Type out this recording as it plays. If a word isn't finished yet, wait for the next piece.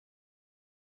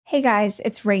Hey guys,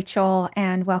 it's Rachel,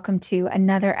 and welcome to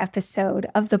another episode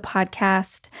of the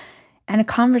podcast and a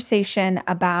conversation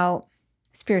about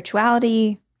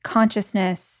spirituality,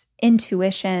 consciousness,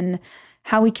 intuition,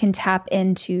 how we can tap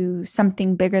into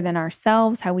something bigger than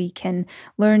ourselves, how we can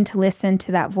learn to listen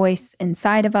to that voice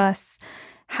inside of us,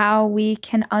 how we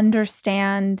can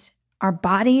understand our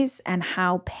bodies and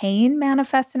how pain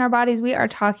manifests in our bodies. We are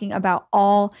talking about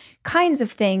all kinds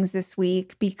of things this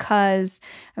week because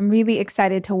I'm really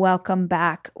excited to welcome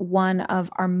back one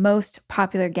of our most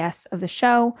popular guests of the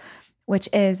show, which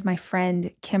is my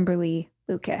friend Kimberly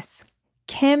Lucas.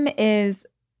 Kim is,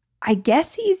 I guess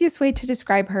the easiest way to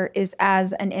describe her is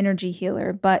as an energy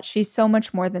healer, but she's so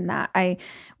much more than that.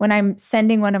 When I'm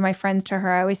sending one of my friends to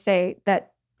her, I always say that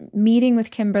meeting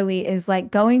with Kimberly is like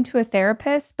going to a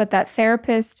therapist, but that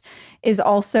therapist is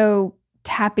also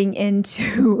tapping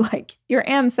into like your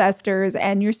ancestors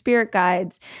and your spirit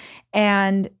guides.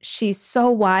 And she's so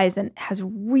wise and has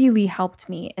really helped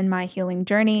me in my healing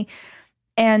journey.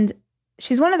 And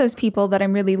she's one of those people that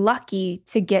I'm really lucky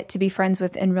to get to be friends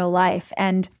with in real life.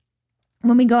 And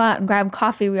when we go out and grab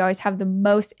coffee, we always have the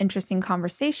most interesting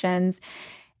conversations.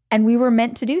 And we were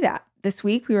meant to do that. This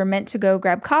week, we were meant to go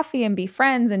grab coffee and be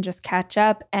friends and just catch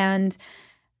up. And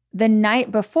the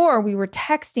night before, we were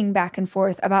texting back and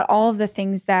forth about all of the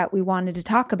things that we wanted to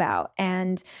talk about.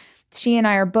 And she and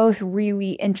I are both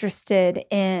really interested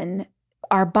in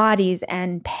our bodies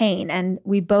and pain. And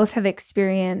we both have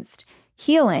experienced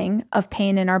healing of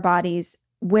pain in our bodies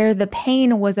where the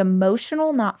pain was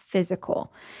emotional, not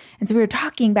physical. And so we were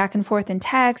talking back and forth in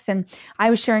text, and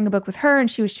I was sharing a book with her and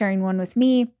she was sharing one with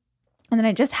me. And then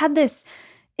I just had this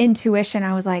intuition.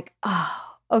 I was like,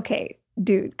 oh, okay,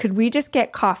 dude, could we just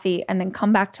get coffee and then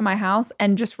come back to my house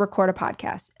and just record a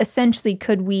podcast? Essentially,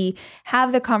 could we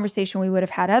have the conversation we would have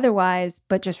had otherwise,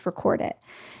 but just record it?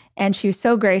 And she was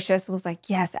so gracious, was like,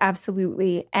 yes,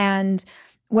 absolutely. And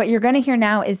what you're going to hear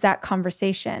now is that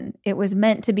conversation. It was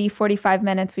meant to be 45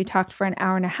 minutes. We talked for an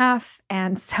hour and a half.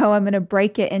 And so I'm going to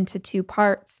break it into two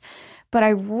parts. But I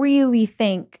really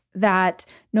think that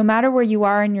no matter where you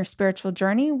are in your spiritual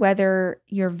journey, whether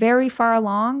you're very far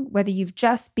along, whether you've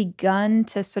just begun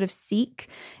to sort of seek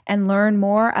and learn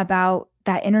more about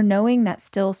that inner knowing, that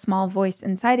still small voice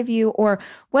inside of you, or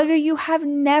whether you have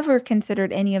never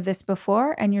considered any of this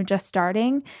before and you're just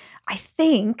starting, I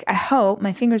hope,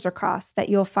 my fingers are crossed, that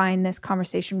you'll find this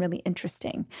conversation really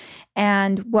interesting.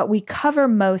 And what we cover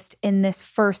most in this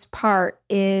first part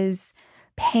is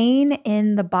pain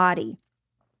in the body.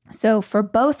 So for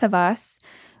both of us,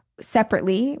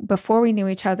 separately, before we knew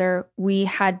each other, we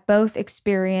had both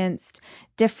experienced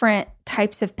different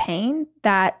types of pain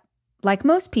that, like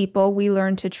most people, we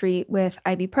learned to treat with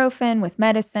ibuprofen, with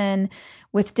medicine,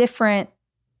 with different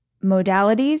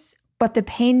modalities, but the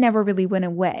pain never really went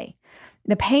away.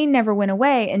 The pain never went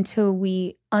away until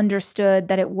we understood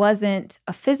that it wasn't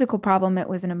a physical problem, it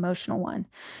was an emotional one.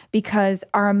 Because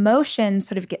our emotions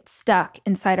sort of get stuck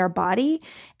inside our body,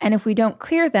 and if we don't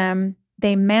clear them,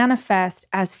 they manifest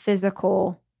as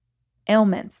physical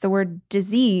ailments. The word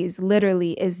disease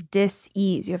literally is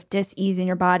dis-ease. You have dis-ease in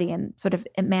your body and sort of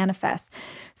it manifests.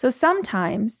 So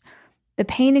sometimes the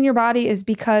pain in your body is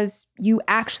because you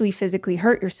actually physically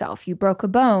hurt yourself. You broke a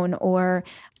bone or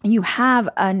you have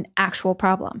an actual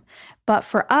problem. But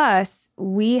for us,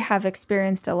 we have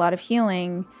experienced a lot of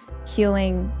healing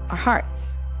our hearts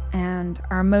and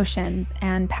our emotions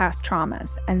and past traumas.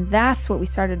 And that's what we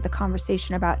started the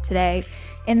conversation about today,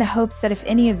 in the hopes that if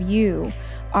any of you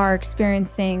are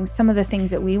experiencing some of the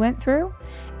things that we went through,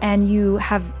 and you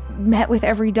have met with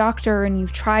every doctor and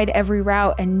you've tried every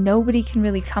route and nobody can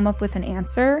really come up with an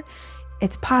answer,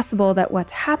 it's possible that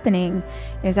what's happening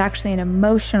is actually an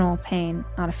emotional pain,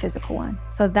 not a physical one.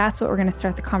 So that's what we're going to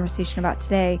start the conversation about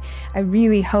today. I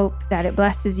really hope that it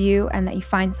blesses you and that you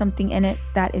find something in it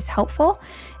that is helpful.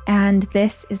 And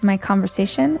this is my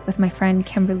conversation with my friend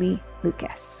Kimberly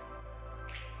Lucas.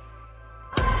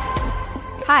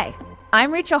 Hi,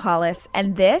 I'm Rachel Hollis,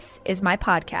 and this is my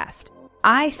podcast.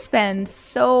 I spend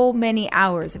so many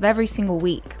hours of every single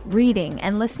week reading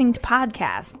and listening to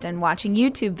podcasts and watching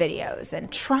YouTube videos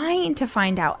and trying to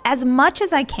find out as much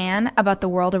as I can about the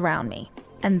world around me.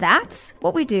 And that's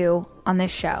what we do on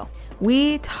this show.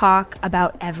 We talk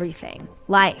about everything,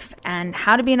 life and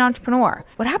how to be an entrepreneur.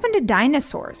 What happened to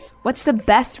dinosaurs? What's the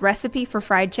best recipe for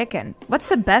fried chicken? What's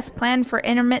the best plan for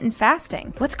intermittent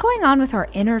fasting? What's going on with our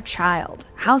inner child?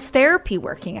 How's therapy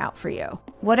working out for you?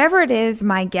 Whatever it is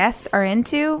my guests are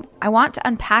into, I want to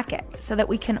unpack it so that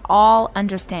we can all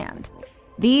understand.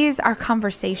 These are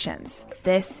conversations.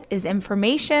 This is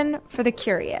information for the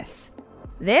curious.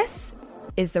 This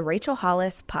is the Rachel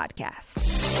Hollis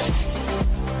Podcast.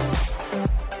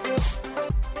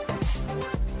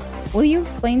 Will you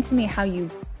explain to me how you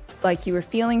were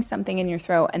feeling something in your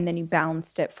throat and then you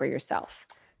balanced it for yourself?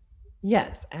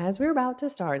 Yes. As we were about to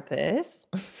start this,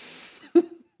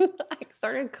 I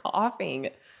started coughing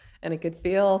and I could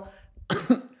feel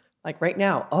like right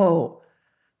now,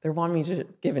 they're wanting me to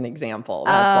give an example.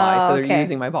 That's why. So they're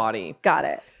using my body. Got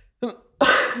it.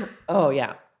 Oh,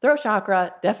 yeah. Throat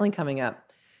chakra, definitely coming up.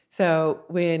 So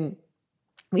when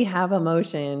we have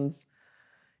emotions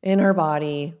in our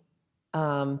body,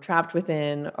 trapped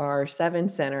within our 7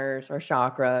 centers, our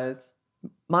chakras,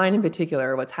 mine in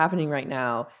particular, what's happening right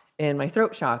now in my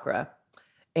throat chakra.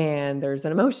 And there's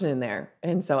an emotion in there.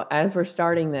 And so as we're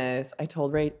starting this, I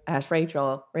asked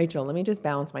Rachel, let me just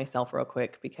balance myself real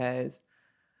quick because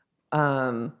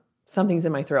something's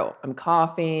in my throat. I'm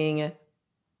coughing.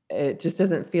 It just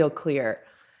doesn't feel clear.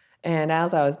 And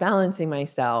as I was balancing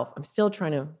myself, I'm still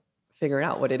trying to figure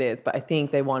out what it is, but I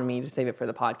think they wanted me to save it for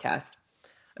the podcast.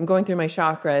 I'm going through my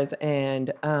chakras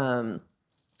and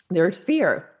there's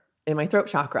fear in my throat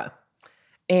chakra.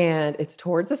 And it's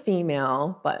towards a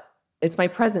female, but it's my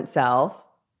present self.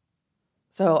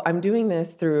 So I'm doing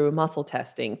this through muscle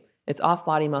testing. It's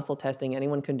off-body muscle testing.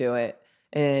 Anyone can do it.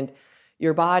 And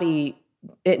your body,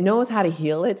 it knows how to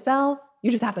heal itself. You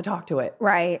just have to talk to it.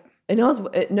 Right. It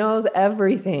knows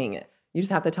everything. You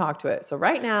just have to talk to it. So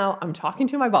right now I'm talking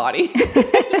to my body.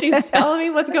 She's telling me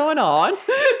what's going on.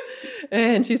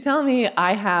 And she's telling me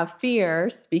I have fear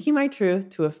speaking my truth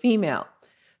to a female.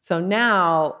 So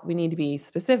now we need to be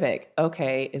specific.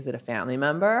 Okay, is it a family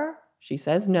member? She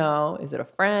says no. Is it a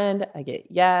friend? I get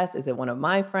yes. Is it one of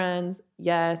my friends?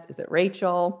 Yes. Is it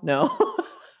Rachel? No.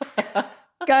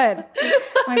 Good.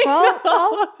 Like,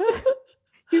 well,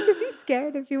 you can be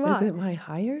scared if you want. Is it my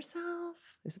higher self?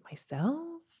 Is it myself?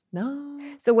 No.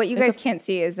 So what you guys can't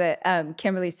see is that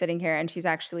Kimberly's sitting here and she's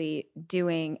actually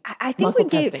doing, I think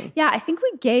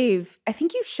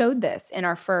you showed this in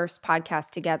our first podcast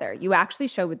together. You actually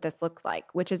showed what this looks like,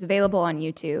 which is available on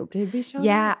YouTube. Did we show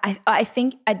that? I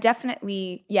think I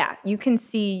definitely, you can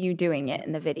see you doing it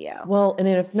in the video. Well, and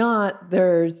if not,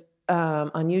 there's,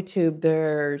 on YouTube,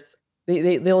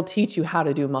 they'll teach you how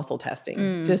to do muscle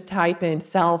testing. Just type in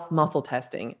self muscle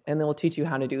testing and they'll teach you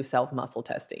how to do self muscle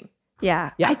testing.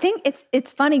 Yeah. I think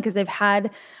it's funny because they've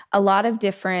had a lot of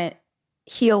different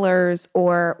healers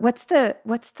or is it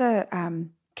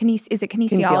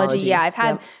kinesiology? Yeah, I've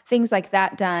had things like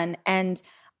that done. And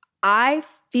I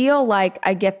feel like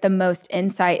I get the most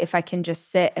insight if I can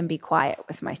just sit and be quiet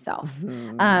with myself.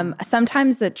 Mm-hmm.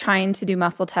 Sometimes trying to do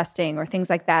muscle testing or things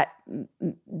like that,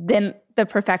 then the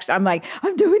perfection, I'm like,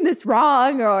 I'm doing this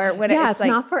wrong. Or when it's like,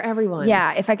 not for everyone.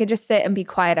 Yeah, if I could just sit and be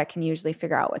quiet, I can usually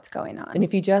figure out what's going on. And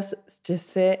if you just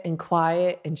sit and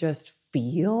quiet and just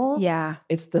feel,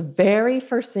 it's the very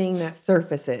first thing that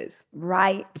surfaces.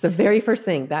 Right. It's the very first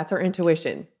thing. That's our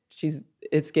intuition.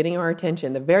 It's getting our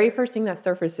attention. The very first thing that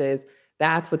surfaces,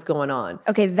 that's what's going on.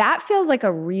 Okay, that feels like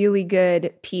a really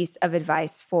good piece of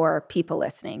advice for people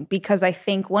listening, because I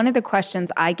think one of the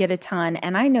questions I get a ton,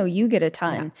 and I know you get a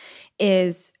ton,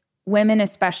 is women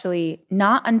especially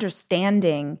not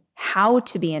understanding how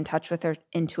to be in touch with their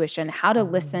intuition, how to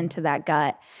listen to that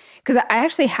gut. Because I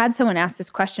actually had someone ask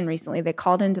this question recently. They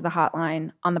called into the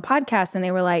hotline on the podcast and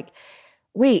they were like,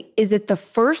 wait, is it the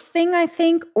first thing I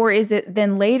think, or is it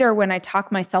then later when I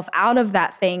talk myself out of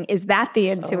that thing, is that the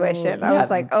intuition? I was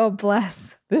like, oh,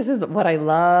 bless. This is what I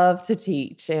love to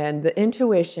teach. And the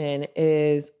intuition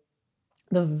is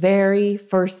the very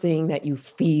first thing that you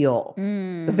feel,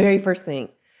 the very first thing.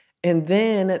 And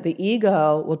then the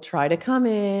ego will try to come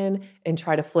in and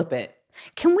try to flip it.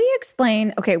 Can we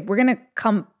explain, okay, we're going to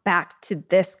come back to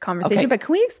this conversation, but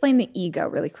can we explain the ego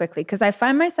really quickly? Because I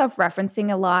find myself referencing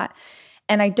a lot.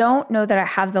 And I don't know that I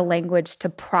have the language to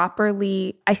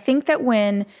properly, I think that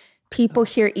when people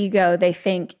hear ego, they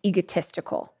think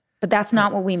egotistical, but that's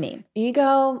not what we mean.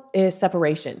 Ego is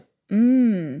separation.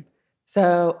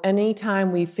 So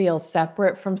anytime we feel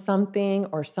separate from something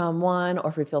or someone, or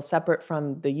if we feel separate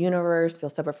from the universe, feel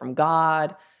separate from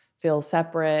God, feel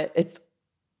separate,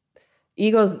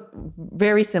 ego's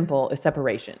very simple, is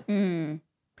separation.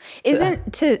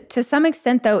 Isn't, to some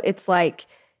extent though, it's like,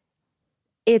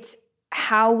 it's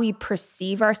how we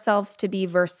perceive ourselves to be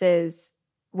versus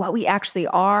what we actually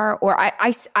are. Or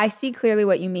I see clearly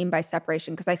what you mean by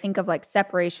separation, because I think of like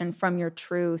separation from your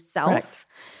true self. Correct.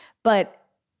 But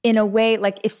in a way,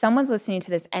 like if someone's listening to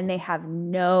this and they have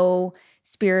no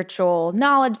spiritual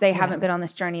knowledge, they haven't been on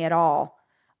this journey at all,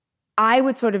 I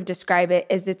would sort of describe it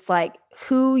as it's like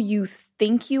who you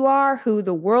think you are, who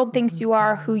the world thinks you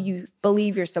are, who you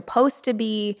believe you're supposed to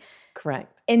be.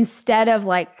 Correct. instead of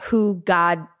like who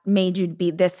God made you to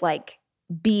be, this like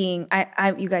being,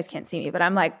 you guys can't see me, but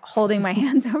I'm like holding my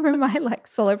hands over my like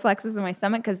solar plexus in my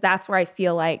stomach, because that's where I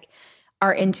feel like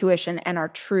our intuition and our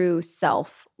true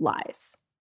self lies.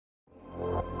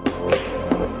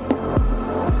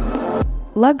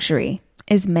 Luxury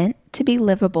is meant to be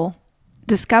livable.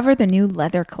 Discover the new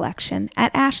leather collection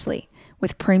at Ashley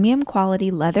with premium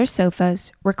quality leather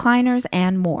sofas, recliners,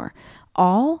 and more,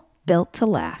 all built to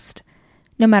last.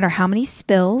 No matter how many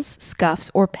spills,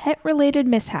 scuffs, or pet-related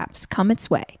mishaps come its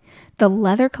way, the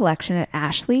leather collection at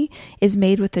Ashley is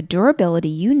made with the durability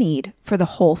you need for the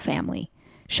whole family.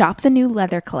 Shop the new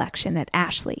leather collection at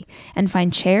Ashley and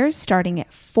find chairs starting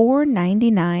at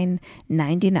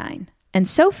 $499.99 and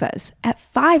sofas at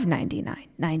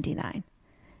 $599.99.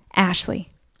 Ashley,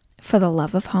 for the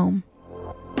love of home.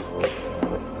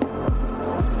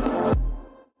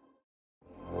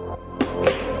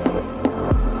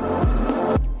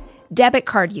 Debit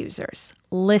card users,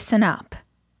 listen up.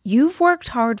 You've worked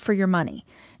hard for your money.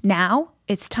 Now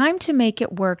it's time to make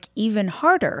it work even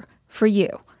harder for you.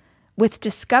 With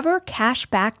Discover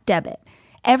Cashback Debit,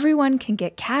 everyone can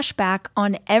get cash back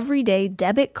on everyday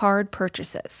debit card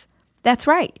purchases. That's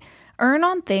right. Earn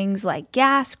on things like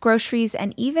gas, groceries,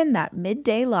 and even that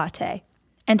midday latte.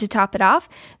 And to top it off,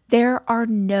 there are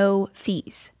no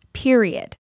fees,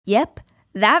 period. Yep,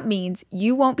 that means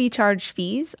you won't be charged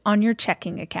fees on your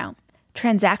checking account.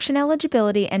 Transaction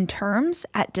eligibility and terms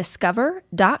at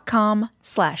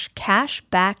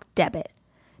discover.com/cashbackdebit.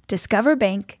 Discover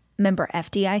Bank, member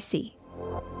FDIC.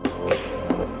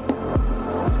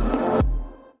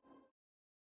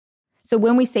 So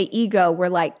when we say ego, we're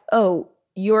like, oh,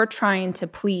 you're trying to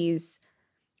please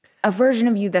a version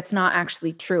of you that's not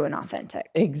actually true and authentic.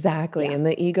 Exactly. Yeah. And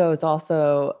the ego is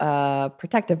also a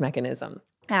protective mechanism.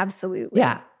 Absolutely.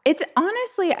 Yeah. It's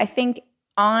honestly, I think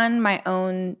on my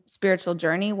own spiritual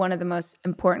journey, one of the most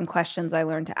important questions I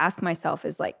learned to ask myself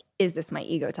is like, is this my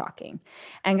ego talking?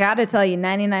 And got to tell you,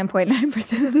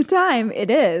 99.9% of the time,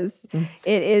 it is. Mm.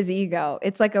 It is ego.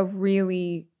 It's like a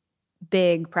really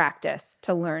big practice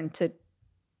to learn to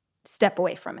step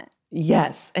away from it.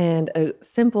 Yes. And a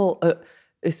simple,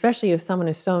 especially if someone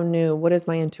is so new, what is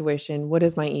my intuition? What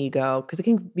is my ego? Because it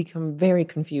can become very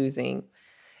confusing,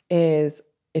 is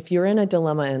if you're in a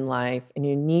dilemma in life and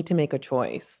you need to make a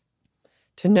choice,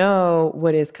 to know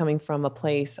what is coming from a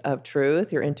place of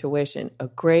truth, your intuition, a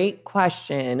great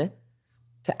question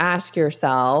to ask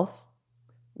yourself,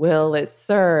 will it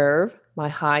serve my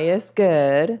highest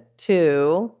good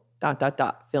to ...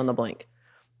 fill in the blank.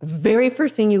 The very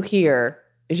first thing you hear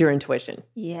is your intuition.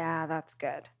 Yeah, that's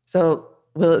good. So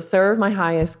will it serve my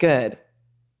highest good?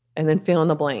 And then fill in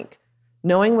the blank.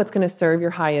 Knowing what's going to serve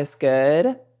your highest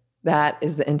good, that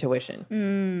is the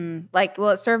intuition. Like, will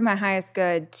it serve my highest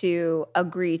good to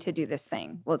agree to do this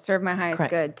thing? Will it serve my highest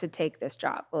Correct. good to take this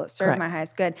job? Will it serve Correct. my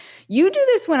highest good? You do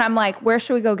this when I'm like, where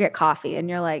should we go get coffee?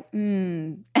 And you're like,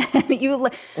 And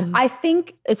I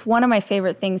think it's one of my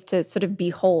favorite things to sort of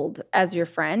behold as your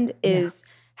friend is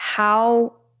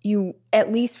how you,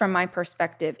 at least from my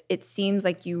perspective, it seems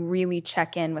like you really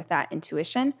check in with that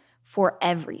intuition for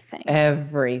everything.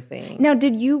 Everything. Now,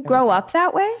 did you grow up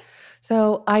that way?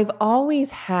 So I've always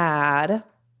had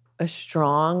a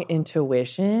strong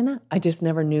intuition. I just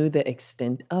never knew the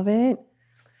extent of it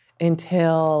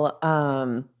until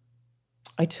I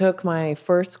took my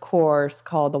first course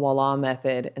called the Walla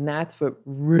Method. And that's what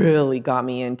really got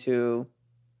me into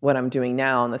what I'm doing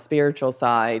now on the spiritual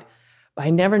side. But I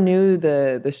never knew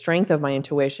the strength of my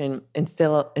intuition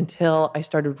until I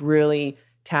started really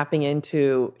tapping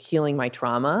into healing my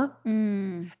trauma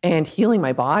and healing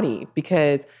my body,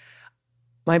 because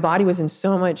my body was in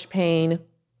so much pain.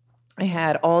 I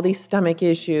had all these stomach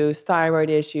issues, thyroid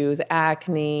issues,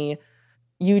 acne,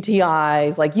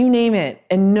 UTIs, like you name it.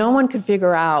 And no one could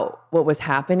figure out what was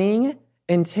happening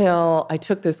until I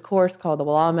took this course called the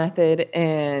Walla Method,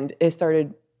 and it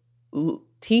started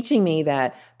teaching me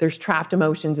that there's trapped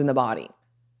emotions in the body.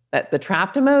 That the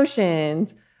trapped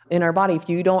emotions in our body, if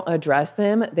you don't address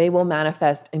them, they will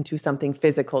manifest into something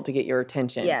physical to get your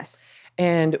attention. Yes.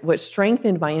 And what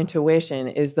strengthened my intuition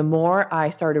is the more I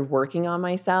started working on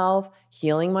myself,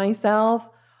 healing myself,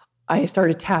 I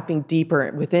started tapping deeper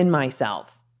within myself.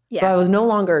 Yes. So I was no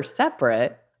longer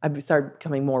separate. I started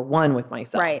becoming more one with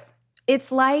myself. Right.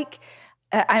 It's like,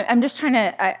 I'm just trying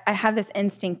to, I have this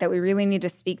instinct that we really need to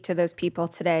speak to those people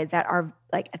today that are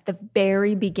like at the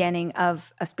very beginning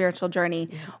of a spiritual journey,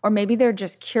 or maybe they're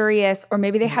just curious, or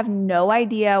maybe they have no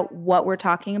idea what we're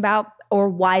talking about or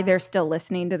why they're still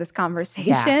listening to this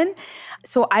conversation.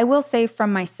 So I will say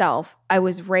from myself, I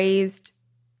was raised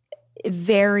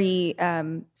very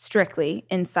strictly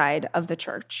inside of the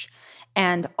church,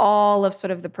 and all of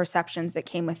sort of the perceptions that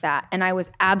came with that. And I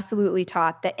was absolutely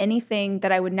taught that anything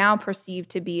that I would now perceive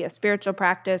to be a spiritual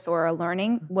practice or a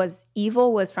learning was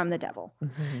evil, was from the devil.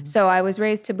 Mm-hmm. So I was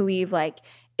raised to believe, like,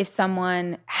 if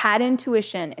someone had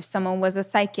intuition, if someone was a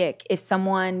psychic, if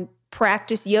someone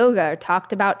practiced yoga or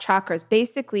talked about chakras,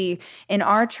 basically in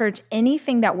our church,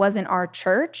 anything that wasn't our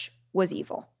church was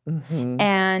evil. Mm-hmm.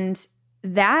 And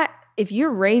that, if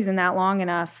you're raised in that long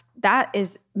enough, that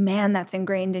is, man, that's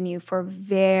ingrained in you for a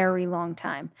very long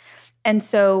time. And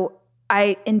so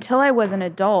until I was an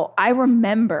adult, I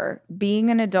remember being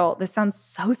an adult. This sounds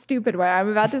so stupid what I'm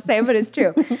about to say, but it's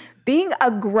true. Being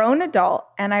a grown adult.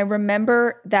 And I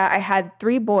remember that I had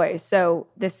 3 boys. So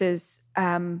this is,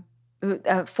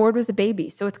 Ford was a baby.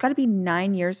 So it's got to be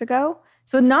 9 years ago.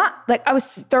 So not like I was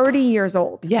 30 years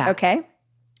old. Yeah. Okay.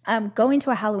 Going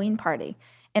to a Halloween party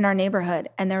in our neighborhood,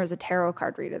 and there was a tarot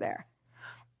card reader there,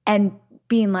 and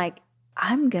being like,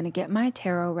 I'm going to get my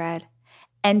tarot read,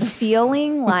 and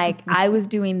feeling like I was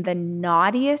doing the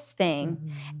naughtiest thing, Mm-hmm.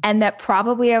 and that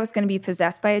probably I was going to be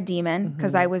possessed by a demon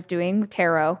because I was doing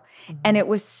tarot. Mm-hmm. And it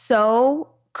was so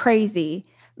crazy.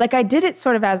 Like, I did it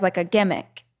sort of as like a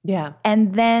gimmick. Yeah.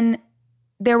 And then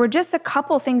there were just a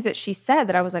couple things that she said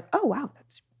that I was like, oh, wow,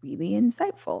 that's really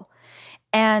insightful.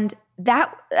 And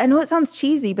that, I know it sounds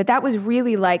cheesy, but that was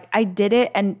really like, I did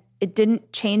it and it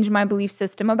didn't change my belief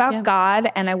system about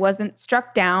God, and I wasn't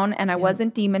struck down, and I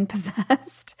wasn't demon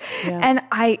possessed. And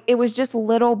it was just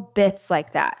little bits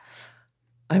like that.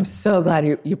 I'm so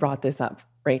glad you brought this up,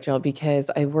 Rachel, because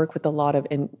I work with a lot of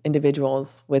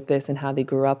individuals with this and how they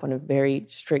grew up on a very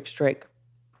strict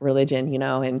religion,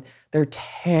 and they're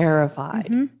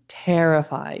terrified.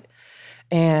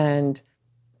 And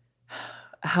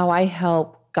how I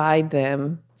help guide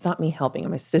them, it's not me helping,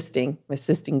 I'm assisting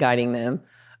guiding them,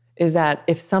 is that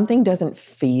if something doesn't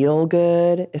feel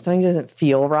good, if something doesn't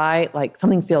feel right, like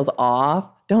something feels off,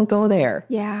 don't go there.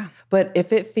 Yeah. But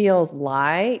if it feels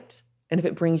light and if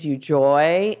it brings you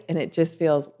joy and it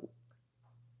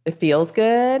feels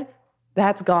good,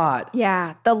 that's God.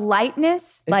 Yeah. The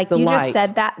lightness, It's like the you light.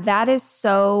 just said, that is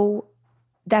so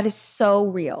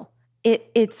real.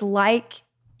 It's like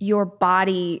your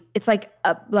body, it's like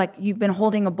you've been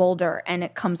holding a boulder and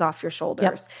it comes off your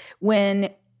shoulders. Yep. When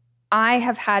I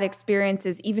have had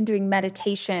experiences, even doing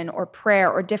meditation or prayer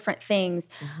or different things,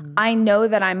 I know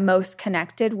that I'm most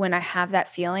connected when I have that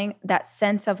feeling, that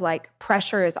sense of like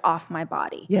pressure is off my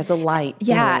body. Yeah, the light.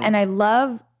 Yeah. feeling. And I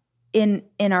love in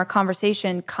our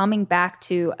conversation coming back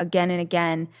to again and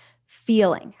again,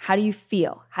 feeling. How do you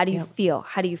feel? How do you feel?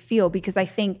 How do you feel? Because I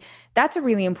think that's a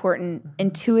really important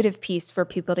intuitive piece for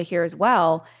people to hear as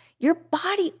well. Your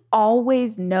body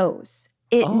always knows.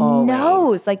 It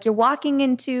knows. Like, you're walking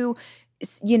into,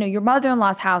 your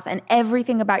mother-in-law's house and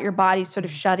everything about your body sort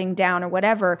of shutting down or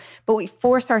whatever. But we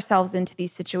force ourselves into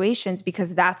these situations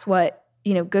because that's what,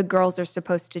 good girls are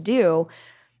supposed to do.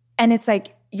 And it's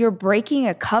like you're breaking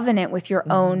a covenant with your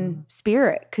own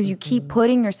spirit because you keep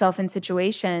putting yourself in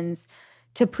situations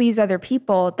to please other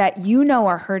people that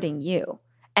are hurting you.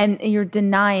 And you're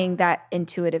denying that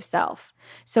intuitive self.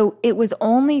 So it was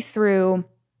only through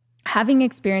having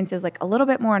experiences like a little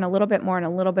bit more and a little bit more and a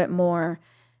little bit more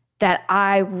that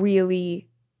I really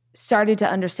started to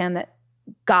understand that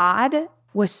God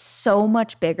was so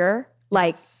much bigger,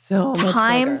 like so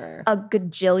times much bigger. a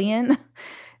gajillion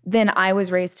than I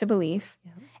was raised to believe.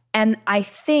 Yeah. And I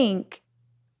think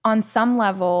on some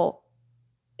level,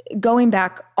 going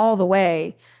back all the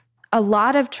way, a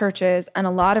lot of churches and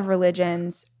a lot of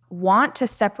religions want to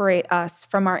separate us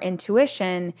from our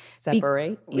intuition.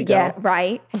 Ego. Yeah,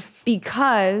 right.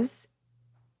 Because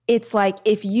it's like,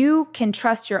 if you can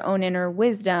trust your own inner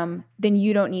wisdom, then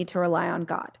you don't need to rely on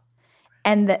God.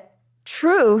 And the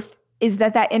truth is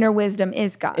that inner wisdom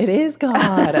is God. It is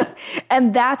God.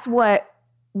 And that's what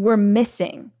we're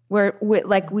missing.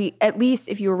 We at least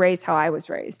if you were raised how I was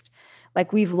raised,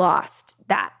 like, we've lost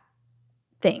that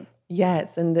thing.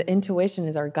 Yes, and the intuition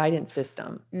is our guidance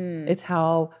system. It's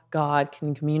how God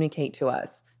can communicate to us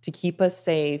to keep us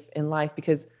safe in life,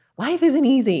 because life isn't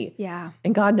easy. Yeah.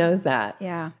 And God knows that.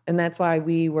 Yeah. And that's why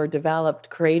we were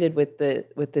created with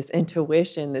this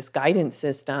intuition, this guidance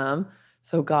system,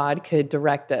 so God could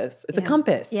direct us. It's a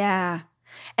compass. Yeah.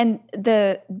 And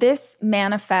this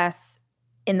manifests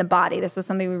in the body. This was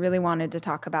something we really wanted to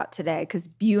talk about today, because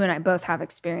you and I both have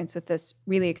experience with this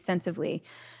really extensively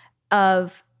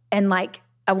and like,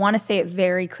 I want to say it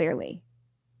very clearly.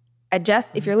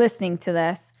 If you're listening to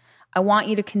this, I want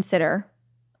you to consider,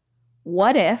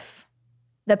 what if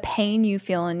the pain you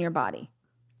feel in your body,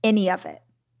 any of it,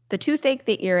 The toothache,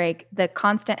 the earache, the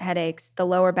constant headaches, the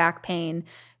lower back pain,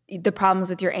 the problems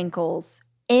with your ankles,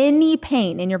 any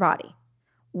pain in your body.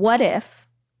 What if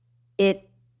it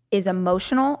is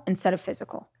emotional instead of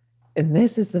physical? And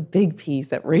this is the big piece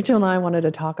that Rachel and I wanted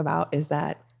to talk about, is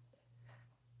that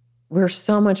we're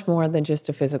so much more than just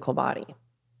a physical body.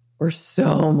 We're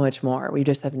so much more. We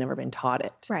just have never been taught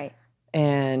it. Right.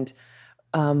 And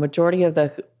majority of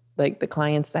the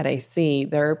clients that I see,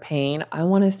 their pain, I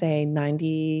want to say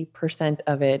 90%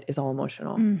 of it is all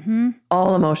emotional. Mm-hmm.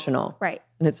 All emotional. Right.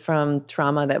 And it's from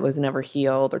trauma that was never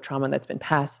healed or trauma that's been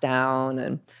passed down.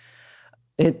 And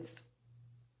it's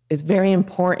very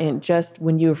important, just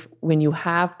when you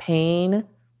have pain,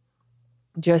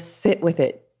 just sit with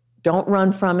it. Don't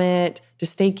run from it.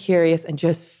 Just stay curious and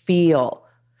just feel.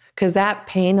 Because that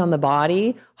pain on the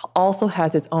body also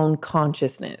has its own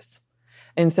consciousness.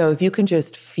 And so if you can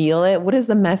just feel it, what is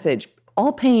the message?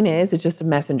 All pain is, it's just a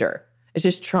messenger. It's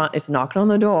just it's knocking on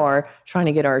the door, trying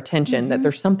to get our attention, that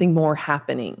there's something more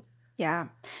happening. Yeah.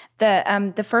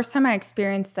 The first time I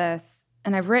experienced this,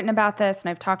 and I've written about this and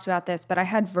I've talked about this, but I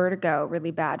had vertigo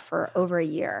really bad for over a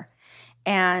year.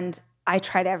 And I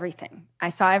tried everything. I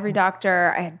saw every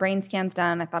doctor. I had brain scans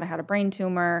done. I thought I had a brain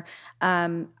tumor.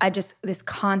 This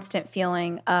constant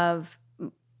feeling of,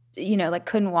 like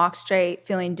couldn't walk straight,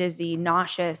 feeling dizzy,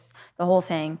 nauseous, the whole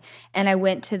thing. And I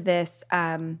went to this,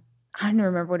 I don't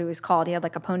remember what he was called. He had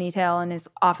like a ponytail and his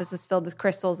office was filled with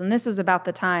crystals. And this was about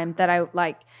the time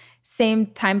that same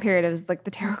time period as like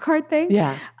the tarot card thing.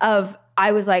 Yeah.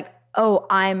 I was like,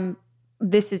 oh,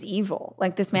 this is evil.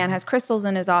 Like this man has crystals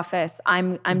in his office.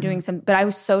 I'm doing some, but I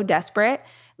was so desperate.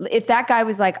 If that guy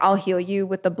was like, I'll heal you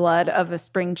with the blood of a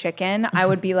spring chicken, I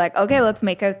would be like, okay, let's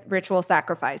make a ritual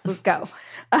sacrifice. Let's go.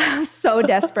 I was so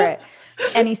desperate.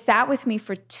 And he sat with me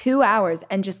for 2 hours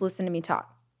and just listened to me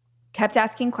talk. Kept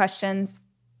asking questions,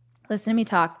 listened to me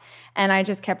talk. And I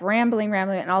just kept rambling.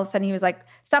 And all of a sudden he was like,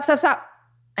 stop.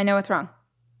 I know what's wrong.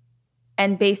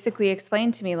 And basically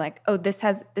explained to me like, oh, this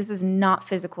is not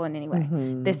physical in any way.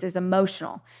 Mm-hmm. This is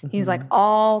emotional. Mm-hmm. He's like,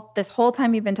 this whole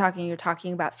time you've been talking, you're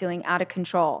talking about feeling out of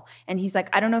control. And he's like,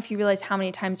 I don't know if you realize how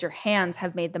many times your hands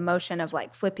have made the motion of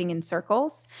like flipping in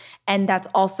circles. And that's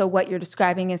also what you're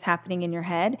describing is happening in your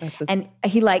head. And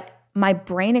he my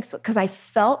brain, because I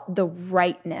felt the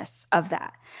rightness of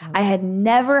that. Mm-hmm. I had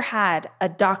never had a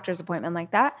doctor's appointment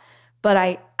like that. But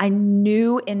I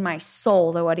knew in my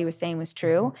soul that what he was saying was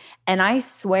true. And I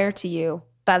swear to you,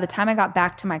 by the time I got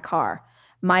back to my car,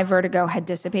 my vertigo had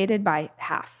dissipated by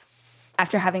half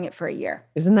after having it for a year.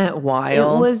 Isn't that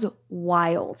wild? It was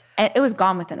wild. And it was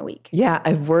gone within a week. Yeah,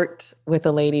 I've worked with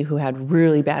a lady who had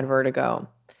really bad vertigo.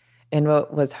 And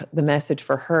what was the message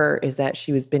for her is that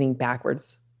she was bending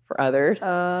backwards for others.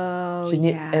 Oh,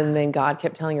 yeah. And then God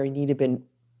kept telling her, you need to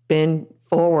bend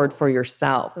forward for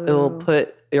yourself. Ooh. It will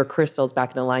put your crystals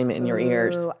back in alignment in your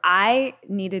ears. I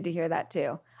needed to hear that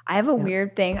too. I have a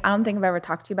weird thing. I don't think I've ever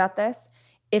talked to you about this.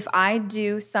 If I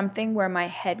do something where my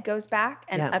head goes back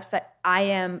and upset,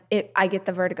 I get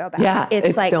the vertigo back. Yeah,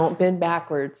 it's like don't bend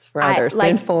backwards for others.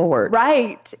 Bend forward.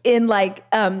 Right. In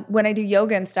when I do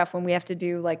yoga and stuff, when we have to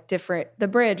do the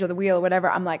bridge or the wheel or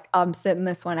whatever, I'm sitting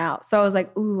this one out. So I was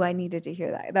like, ooh, I needed to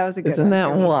hear that. That was a good one. Isn't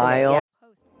that wild?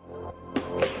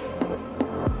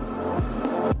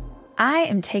 I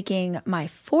am taking my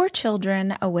 4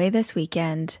 children away this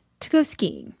weekend to go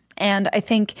skiing. And I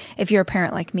think if you're a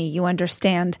parent like me, you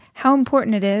understand how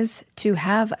important it is to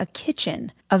have a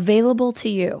kitchen available to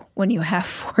you when you have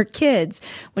 4 kids,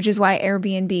 which is why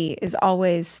Airbnb is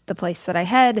always the place that I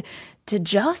head to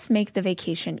just make the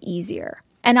vacation easier.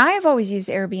 And I have always used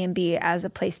Airbnb as a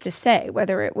place to stay,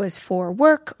 whether it was for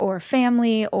work or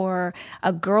family or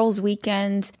a girls'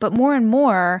 weekend. But more and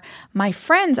more, my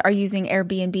friends are using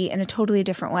Airbnb in a totally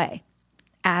different way,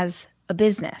 as a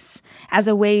business, as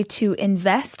a way to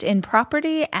invest in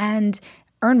property and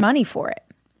earn money for it.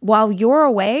 While you're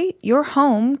away, your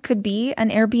home could be an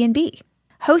Airbnb.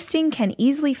 Hosting can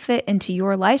easily fit into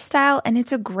your lifestyle, and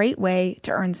it's a great way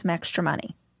to earn some extra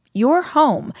money. Your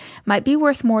home might be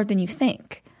worth more than you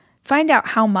think. Find out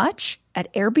how much at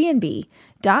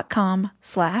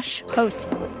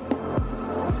airbnb.com/hosting.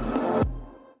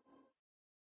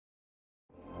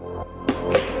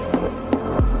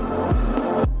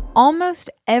 Almost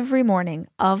every morning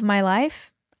of my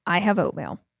life, I have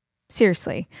oatmeal.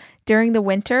 Seriously, during the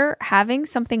winter, having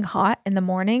something hot in the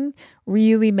morning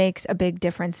really makes a big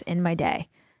difference in my day.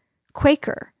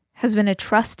 Quaker has been a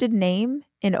trusted name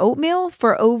in oatmeal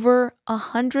for over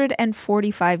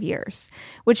 145 years,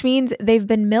 which means they've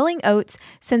been milling oats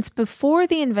since before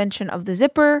the invention of the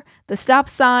zipper, the stop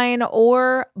sign,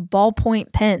 or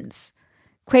ballpoint pens.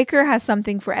 Quaker has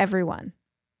something for everyone.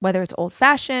 whether it's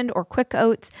old-fashioned or quick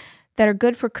oats that are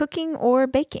good for cooking or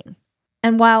baking.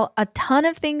 And while a ton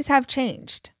of things have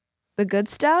changed, the good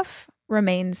stuff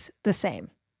remains the same.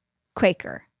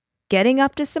 Quaker, getting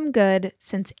up to some good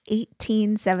since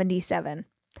 1877.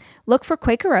 Look for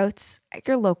Quaker Oats at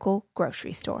your local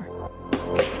grocery store.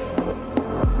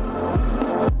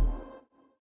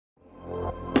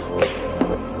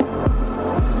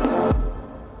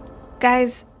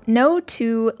 Guys, no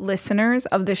two listeners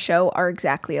of the show are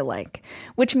exactly alike,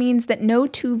 which means that no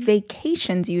two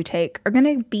vacations you take are going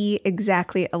to be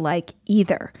exactly alike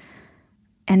either.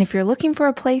 And if you're looking for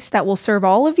a place that will serve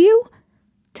all of you,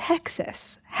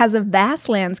 Texas has a vast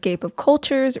landscape of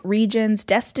cultures, regions,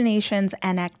 destinations,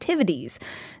 and activities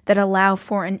that allow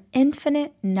for an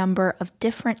infinite number of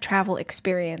different travel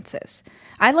experiences.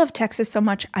 I love Texas so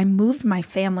much, I moved my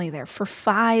family there for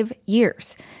 5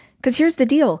 years. Because here's the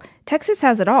deal, Texas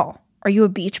has it all. Are you a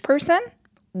beach person?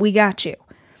 We got you.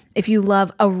 If you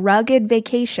love a rugged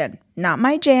vacation, not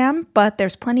my jam, but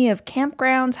there's plenty of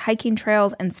campgrounds, hiking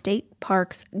trails, and state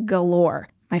parks galore.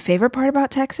 My favorite part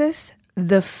about Texas?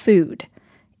 The food.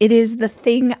 It is the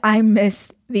thing I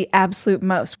miss the absolute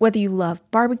most. Whether you love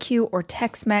barbecue or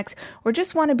Tex-Mex or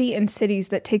just want to be in cities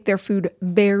that take their food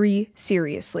very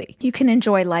seriously. You can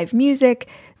enjoy live music,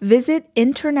 visit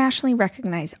internationally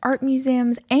recognized art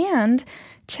museums, and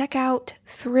check out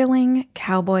thrilling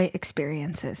cowboy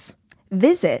experiences.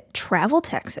 Visit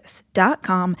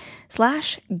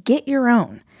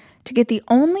traveltexas.com/getyourown to get the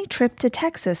only trip to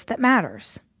Texas that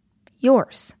matters.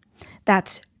 Yours.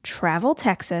 That's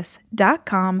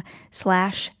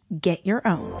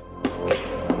traveltexas.com/getyourown.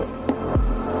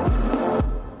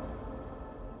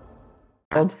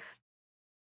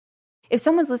 If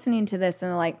someone's listening to this and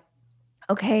they're like,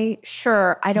 okay,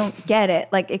 sure, I don't get it.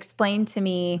 Like, explain to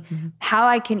me how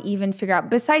I can even figure out,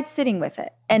 besides sitting with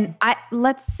it. And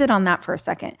let's sit on that for a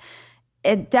second.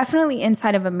 It definitely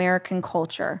inside of American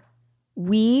culture,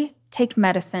 we take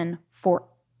medicine for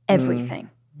everything.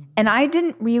 And I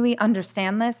didn't really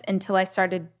understand this until I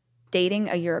started dating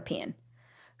a European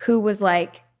who was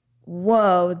like,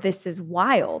 whoa, this is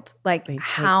wild. Like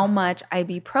how much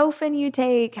ibuprofen you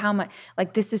take, how much,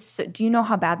 like this is, do you know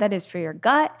how bad that is for your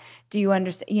gut? Do you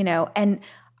understand, and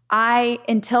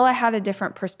until I had a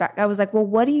different perspective, I was like, well,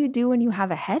 what do you do when you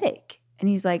have a headache? And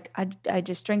he's like, I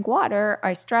just drink water,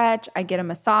 I stretch, I get a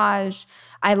massage.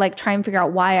 I like try and figure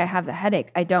out why I have the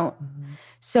headache. I don't.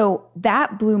 So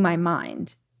that blew my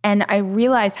mind. And I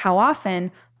realized how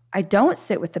often I don't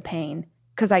sit with the pain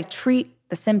because I treat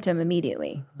the symptom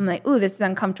immediately. I'm like, ooh, this is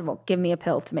uncomfortable. Give me a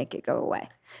pill to make it go away.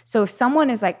 So if someone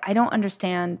is like, I don't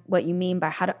understand what you mean by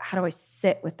how do I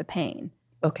sit with the pain?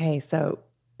 Okay, so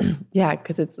yeah,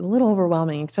 because it's a little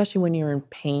overwhelming, especially when you're in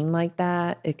pain like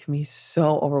that. It can be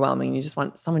so overwhelming. You just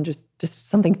want someone just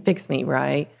something fix me,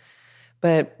 right?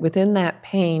 But within that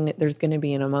pain, there's going to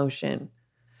be an emotion.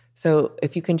 So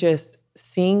if you can just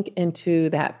sink into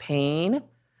that pain,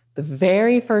 the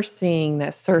very first thing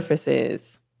that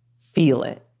surfaces, feel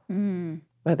it.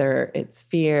 Whether it's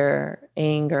fear,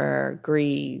 anger,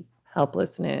 grief,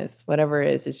 helplessness, whatever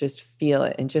it is just feel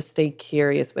it and just stay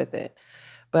curious with it.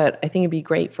 But I think it'd be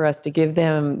great for us to give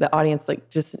them, the audience, like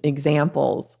just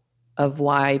examples of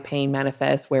why pain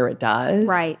manifests where it does.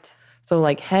 Right. So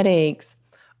like headaches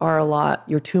are a lot,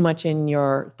 you're too much in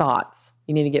your thoughts.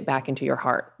 You need to get back into your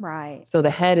heart. Right. So the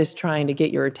head is trying to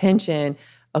get your attention.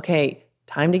 Okay,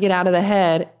 time to get out of the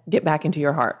head, get back into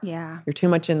your heart. Yeah. You're too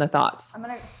much in the thoughts.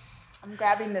 I'm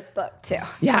grabbing this book too.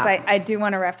 Yeah. Because I do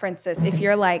want to reference this. If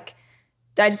you're like,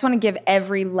 I just want to give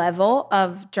every level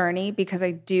of journey because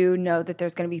I do know that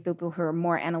there's going to be people who are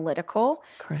more analytical.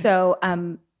 Correct. So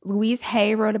Louise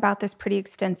Hay wrote about this pretty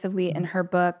extensively in her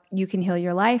book, You Can Heal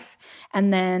Your Life.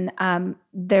 And then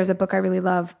there's a book I really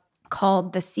love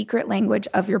called The Secret Language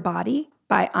of Your Body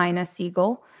by Ina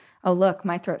Siegel. Oh, look,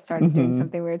 my throat started doing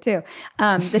something weird too.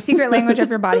 The Secret Language of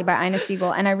Your Body by Ina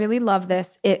Siegel. And I really love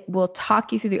this. It will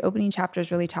talk you through, the opening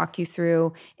chapters really talk you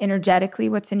through energetically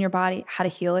what's in your body, how to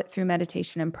heal it through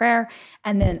meditation and prayer.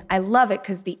 And then I love it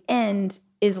because the end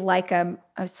is like, I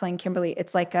was telling Kimberly,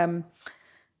 it's like a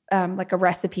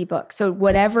recipe book. So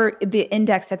whatever the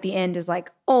index at the end is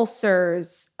like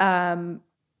ulcers,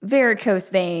 varicose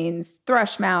veins,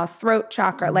 thrush mouth, throat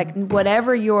chakra, like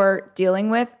whatever you're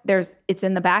dealing with, it's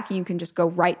in the back and you can just go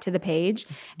right to the page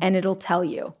and it'll tell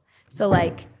you. So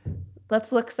like,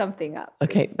 let's look something up.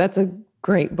 Okay, that's a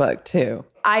great book too.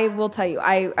 I will tell you,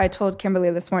 I told Kimberly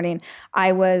this morning,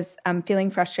 I was feeling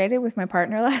frustrated with my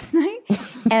partner last night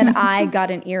and I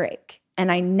got an earache. And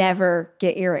I never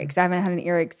get earaches. I haven't had an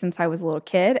earache since I was a little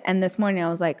kid. And this morning I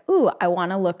was like, ooh, I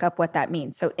want to look up what that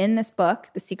means. So in this book,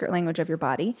 The Secret Language of Your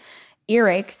Body,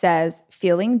 Earache says,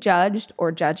 feeling judged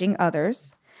or judging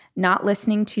others, not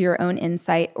listening to your own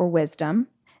insight or wisdom,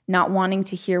 not wanting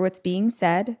to hear what's being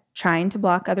said, trying to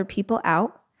block other people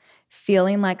out,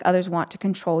 feeling like others want to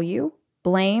control you,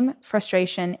 blame,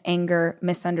 frustration, anger,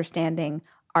 misunderstanding,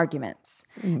 arguments.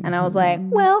 And I was like,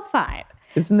 well, fine.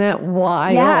 Isn't that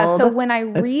wild? Yeah. So when I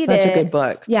read That's it, such a good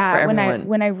book. Yeah. For everyone.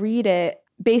 When I read it,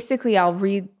 basically I'll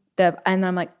read and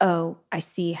I'm like, oh, I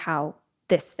see how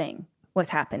this thing was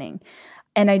happening.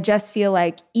 And I just feel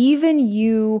like even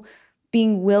you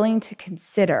being willing to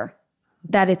consider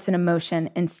that it's an emotion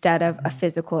instead of a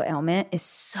physical ailment is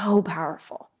so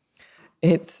powerful.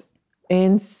 It's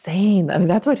insane. I mean,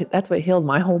 that's what healed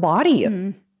my whole body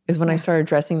is when I started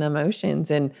addressing the emotions.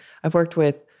 And I've worked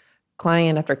with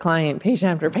client after client,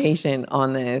 patient after patient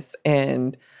on this,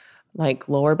 and like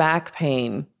lower back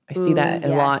pain. I see that a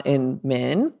lot in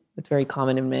men. It's very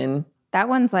common in men. That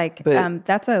one's like,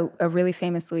 that's a really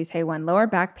famous Louise Hay one. Lower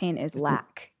back pain is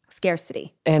lack,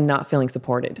 scarcity. And not feeling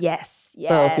supported. Yes.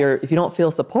 So if you don't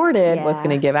feel supported, what's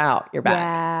going to give out? Your back.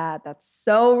 Yeah, that's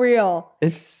so real.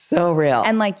 It's so real.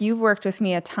 And like you've worked with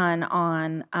me a ton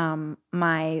on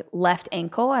my left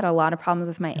ankle. I had a lot of problems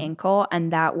with my ankle.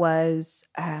 And that was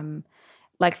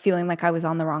like feeling like I was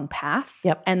on the wrong path.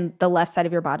 Yep. And the left side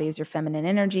of your body is your feminine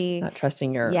energy. Not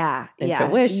trusting your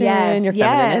intuition, your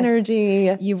feminine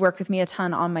energy. You've worked with me a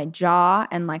ton on my jaw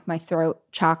and like my throat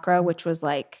chakra, which was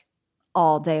like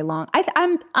all day long.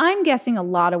 I'm guessing a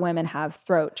lot of women have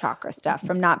throat chakra stuff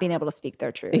from not being able to speak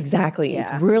their truth. Exactly.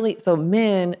 Yeah. It's really, so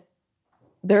men,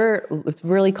 it's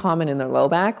really common in their low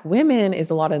back. Women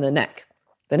is a lot in the neck.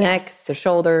 The neck, the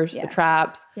shoulders, the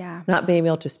traps, not being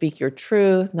able to speak your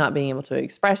truth, not being able to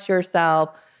express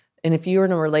yourself. And if you're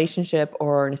in a relationship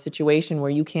or in a situation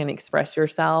where you can't express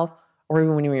yourself, or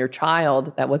even when you were a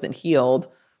child that wasn't healed,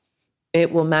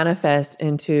 it will manifest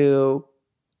into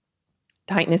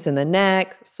tightness in the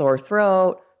neck, sore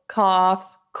throat,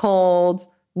 coughs, colds,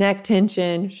 neck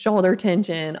tension, shoulder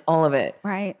tension, all of it.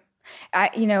 Right.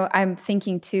 I'm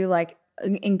thinking too, like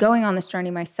in going on this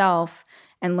journey myself,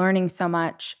 and learning so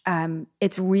much,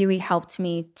 it's really helped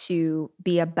me to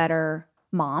be a better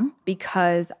mom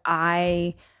because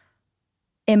I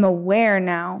am aware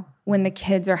now when the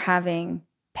kids are having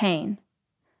pain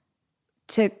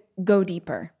to go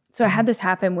deeper. So I had this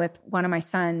happen with one of my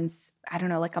sons, I don't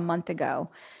know, like a month ago.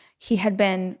 He had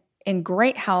been in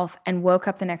great health and woke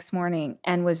up the next morning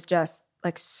and was just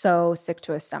like so sick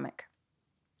to his stomach.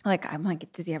 Like, I'm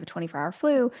like, does he have a 24-hour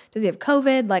flu? Does he have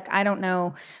COVID? Like, I don't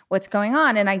know what's going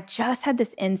on. And I just had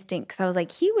this instinct because I was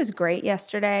like, he was great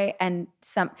yesterday. And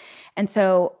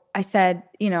so I said,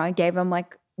 I gave him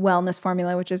like wellness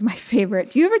formula, which is my favorite.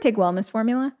 Do you ever take wellness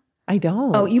formula? I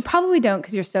don't. Oh, you probably don't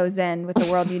because you're so zen with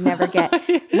the world you never get.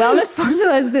 Wellness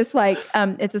formula is this like,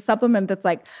 it's a supplement that's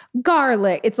like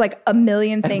garlic. It's like a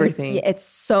million things. Everything. It's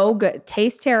so good. It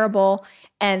tastes terrible.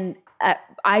 And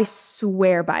I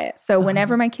swear by it. So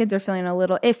whenever my kids are feeling a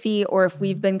little iffy or if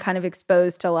we've been kind of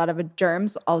exposed to a lot of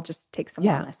germs, I'll just take some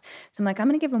wellness. So I'm like, I'm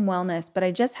going to give them wellness. But I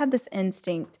just had this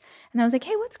instinct. And I was like,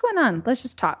 hey, what's going on? Let's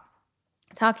just talk.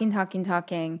 Talking.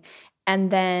 And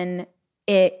then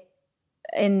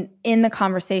in the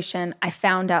conversation, I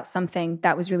found out something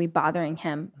that was really bothering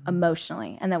him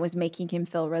emotionally and that was making him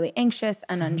feel really anxious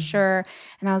and unsure.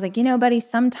 And I was like, buddy,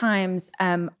 sometimes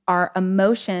our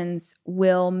emotions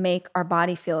will make our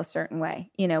body feel a certain way.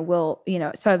 So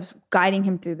I was guiding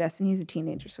him through this and he's a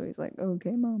teenager. So he's like,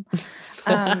 okay, mom.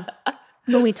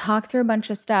 But we talked through a bunch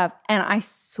of stuff and I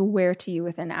swear to you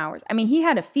within hours, I mean, he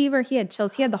had a fever, he had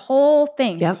chills, he had the whole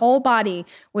thing. His whole body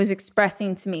was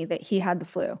expressing to me that he had the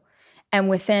flu. And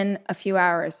within a few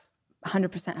hours,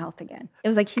 100% health again. It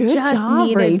was like he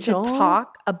needed to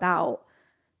talk about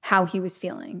how he was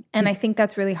feeling. And I think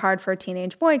that's really hard for a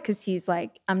teenage boy because he's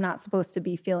like, I'm not supposed to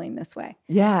be feeling this way.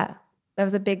 Yeah. That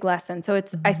was a big lesson. So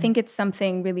I think it's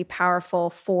something really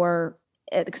powerful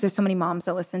because there's so many moms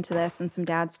that listen to this and some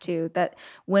dads too, that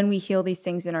when we heal these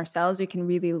things in ourselves, we can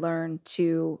really learn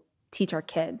to teach our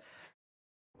kids.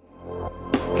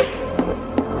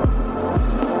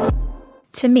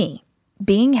 To me,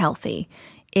 being healthy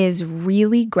is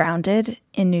really grounded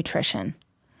in nutrition.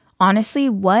 Honestly,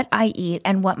 what I eat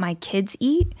and what my kids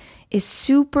eat is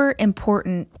super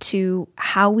important to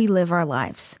how we live our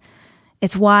lives.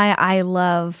 It's why I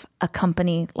love a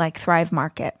company like Thrive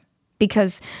Market,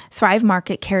 because Thrive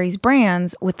Market carries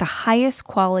brands with the highest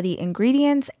quality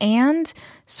ingredients and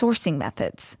sourcing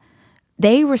methods.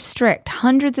 They restrict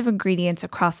hundreds of ingredients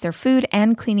across their food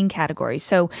and cleaning categories.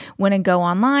 So when I go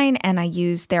online and I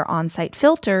use their on-site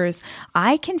filters,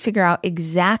 I can figure out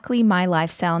exactly my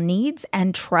lifestyle needs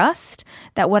and trust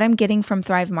that what I'm getting from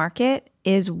Thrive Market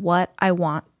is what I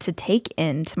want to take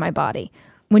into my body.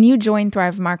 When you join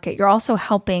Thrive Market, you're also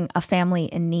helping a family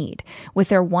in need with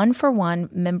their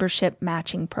 1-for-1 membership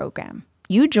matching program.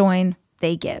 You join,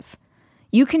 they give.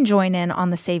 You can join in on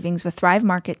the savings with Thrive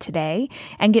Market today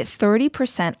and get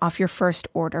 30% off your first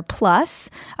order, plus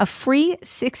a free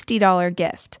 $60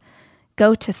 gift.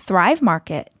 Go to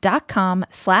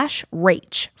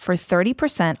thrivemarket.com/rach for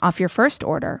 30% off your first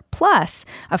order, plus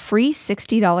a free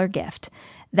 $60 gift.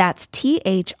 That's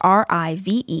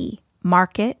THRIVE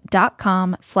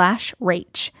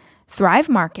market.com/rach.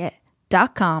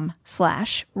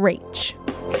 thrivemarket.com/rach.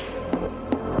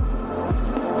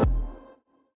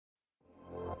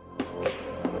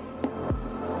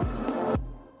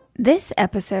 This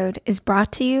episode is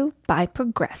brought to you by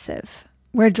Progressive,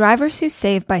 where drivers who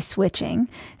save by switching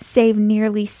save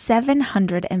nearly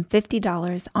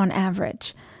 $750 on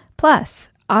average. Plus,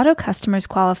 auto customers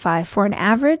qualify for an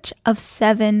average of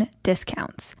 7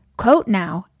 discounts. Quote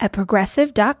now at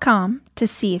progressive.com to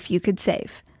see if you could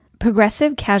save.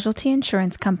 Progressive Casualty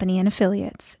Insurance Company and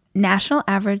Affiliates. National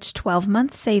average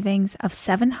 12-month savings of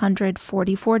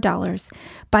 $744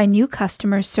 by new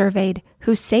customers surveyed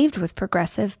who saved with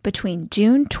Progressive between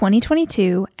June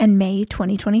 2022 and May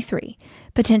 2023.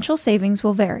 Potential savings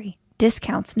will vary.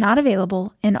 Discounts not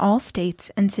available in all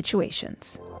states and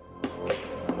situations.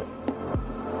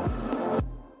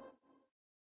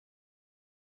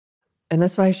 And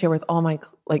that's what I share with all my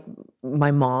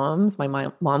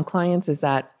mom clients, is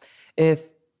that if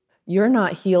you're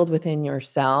not healed within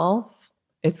yourself,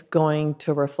 it's going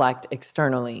to reflect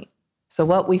externally. So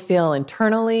what we feel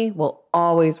internally will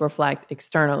always reflect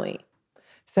externally.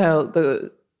 So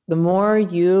the more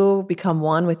you become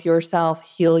one with yourself,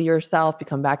 heal yourself,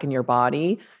 become back in your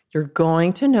body, you're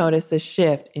going to notice a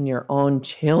shift in your own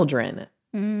children.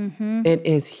 Mm-hmm. It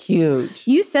is huge.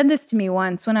 You said this to me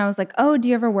once when I was like, oh, do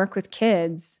you ever work with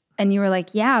kids? And you were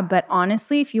like, yeah, but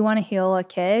honestly, if you want to heal a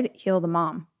kid, heal the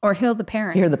mom or heal the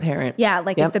parent. Heal the parent. Yeah,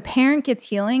 like if the parent gets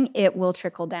healing, it will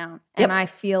trickle down. And I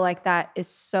feel like that is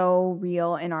so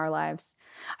real in our lives.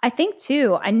 I think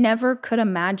too, I never could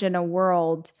imagine a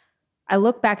world. I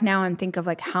look back now and think of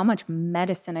like how much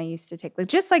medicine I used to take. Like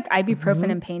just like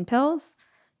ibuprofen and pain pills.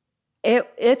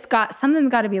 Something's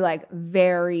got to be like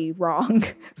very wrong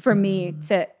for me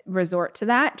to resort to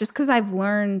that, just because I've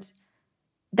learned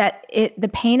that the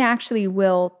pain actually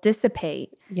will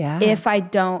dissipate. Yeah. If I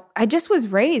don't, I just was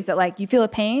raised that like, you feel a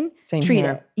pain, treat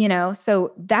it,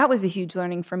 So that was a huge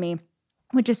learning for me,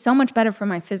 which is so much better for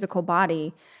my physical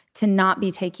body to not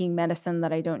be taking medicine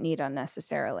that I don't need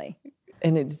unnecessarily.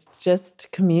 And it's just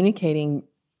communicating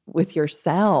with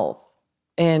yourself.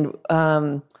 And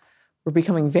we're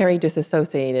becoming very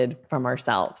disassociated from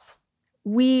ourselves.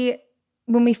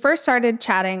 When we first started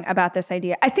chatting about this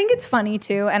idea, I think it's funny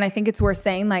too, and I think it's worth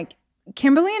saying, like,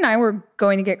 Kimberly and I were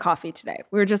going to get coffee today.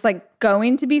 We were just like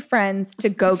going to be friends to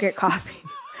go get coffee.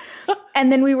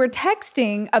 And then we were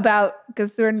texting about,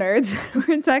 because we're nerds, we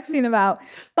were texting about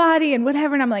body and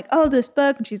whatever. And I'm like, oh, this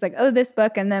book. And she's like, oh, this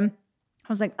book. And then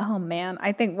I was like, oh man,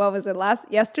 I think, what was it,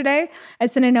 yesterday? I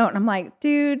sent a note and I'm like,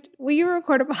 dude, will you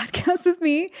record a podcast with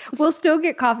me? We'll still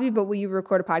get coffee, but will you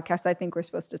record a podcast? I think we're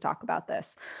supposed to talk about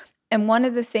this. And one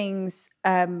of the things,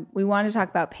 we wanted to talk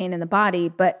about pain in the body,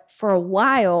 but for a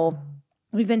while,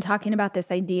 we've been talking about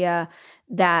this idea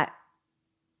that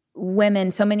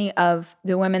women, so many of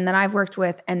the women that I've worked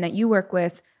with and that you work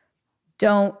with,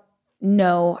 don't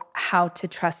know how to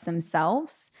trust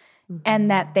themselves, and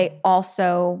that they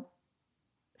also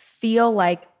feel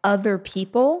like other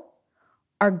people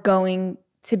are going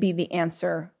to be the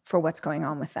answer for what's going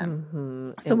on with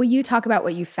them. So will you talk about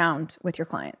what you found with your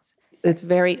clients? It's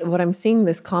what I'm seeing,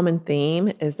 this common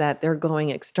theme is that they're going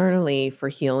externally for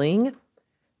healing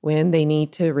when they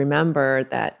need to remember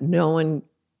that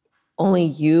only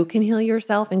you can heal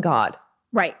yourself and God.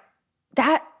 Right.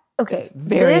 Okay. It's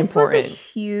very important. This was a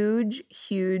huge,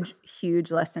 huge,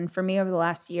 huge lesson for me over the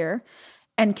last year,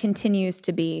 and continues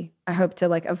to be. I hope to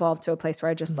like evolve to a place where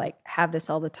I just like have this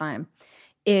all the time,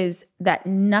 is that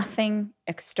nothing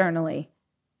externally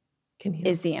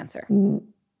is the answer.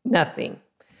 Nothing.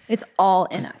 It's all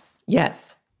in us. Yes.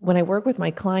 When I work with my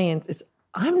clients,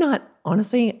 I'm not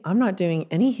doing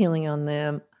any healing on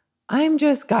them. I'm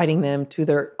just guiding them to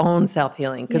their own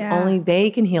self-healing, because only they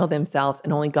can heal themselves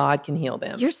and only God can heal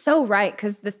them. You're so right.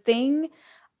 Because the thing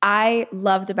I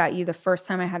loved about you the first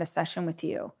time I had a session with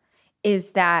you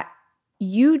is that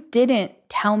you didn't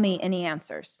tell me any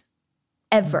answers.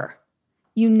 ever.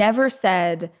 You never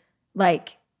said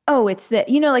like, oh, it's the,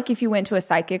 like if you went to a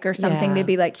psychic or something, they'd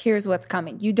be like, here's what's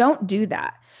coming. You don't do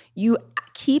that. You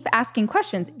keep asking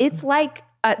questions. It's like,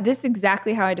 this is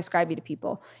exactly how I describe you to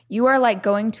people. You are like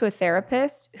going to a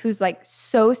therapist who's like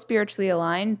so spiritually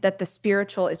aligned that the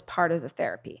spiritual is part of the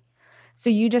therapy. So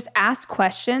you just ask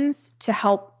questions to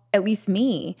help, at least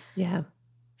me,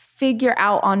 figure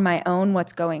out on my own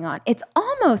what's going on. It's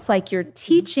almost like you're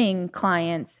teaching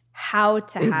clients how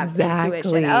to have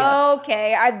intuition.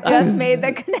 Okay, I just made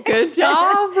the connection. Good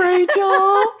job,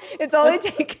 Rachel. It's only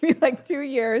taken me like 2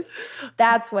 years.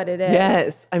 That's what it is.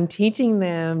 Yes, I'm teaching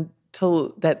them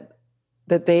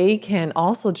that they can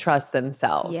also trust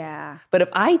themselves. Yeah. But if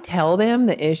I tell them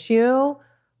the issue,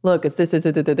 look, it's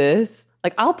this,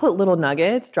 like I'll put little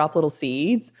nuggets, drop little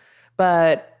seeds,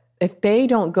 but if they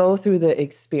don't go through the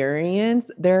experience,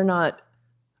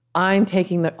 I'm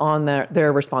taking on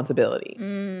their responsibility.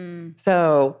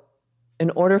 So in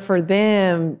order for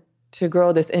them to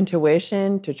grow this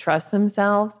intuition, to trust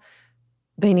themselves,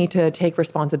 they need to take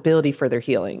responsibility for their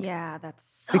healing. Yeah,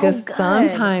 that's so because good.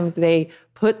 Sometimes they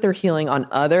put their healing on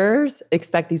others,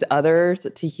 expect these others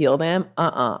to heal them.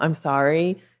 I'm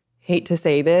sorry, hate to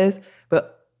say this,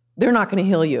 but they're not going to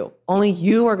heal you. Only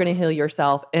you are going to heal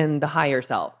yourself and the higher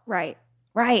self. Right.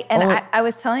 And I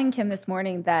was telling Kim this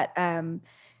morning that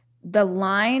the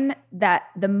line that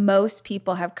the most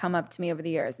people have come up to me over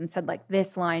the years and said, like,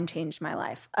 this line changed my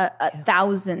life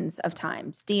thousands of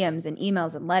times, DMs and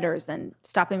emails and letters and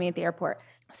stopping me at the airport,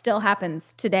 still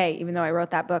happens today, even though I wrote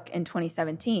that book in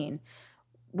 2017,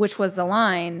 which was the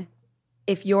line,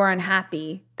 if you're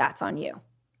unhappy, that's on you.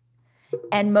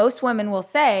 And most women will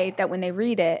say that when they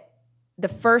read it, the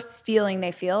first feeling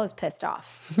they feel is pissed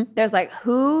off. There's like,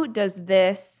 who does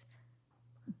this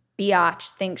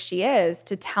biatch think she is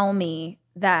to tell me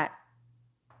that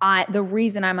the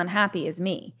reason I'm unhappy is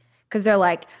me? Because they're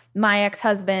like, my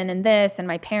ex-husband and this and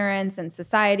my parents and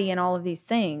society and all of these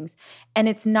things. And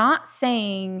it's not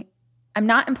saying, I'm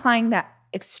not implying that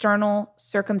external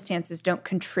circumstances don't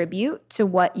contribute to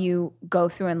what you go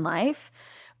through in life,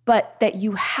 but that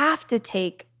you have to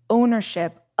take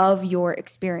ownership of your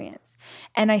experience.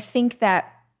 And I think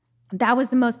that was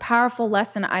the most powerful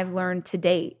lesson I've learned to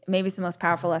date. Maybe it's the most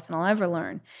powerful lesson I'll ever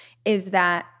learn, is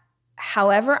that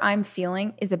however I'm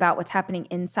feeling is about what's happening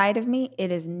inside of me.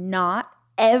 It is not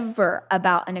ever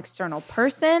about an external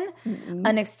person,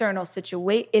 an external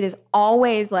situation. It is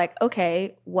always like,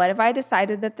 okay, what have I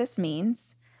decided that this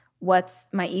means? What's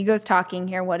my ego's talking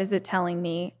here? What is it telling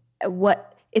me?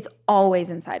 It's always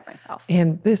inside myself.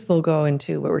 And this will go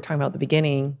into what we were talking about at the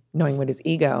beginning, knowing what is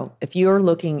ego. If you're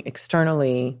looking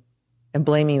externally and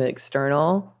blaming the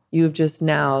external, you've just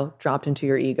now dropped into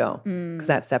your ego because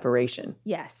that's separation.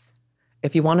 Yes.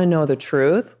 If you want to know the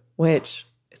truth, which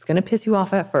is going to piss you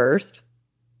off at first,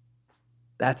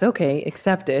 that's okay.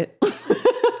 Accept it.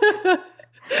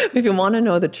 If you want to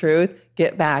know the truth,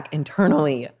 get back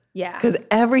internally. Yeah. Because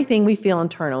everything we feel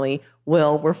internally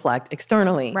will reflect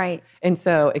externally. Right. And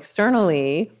so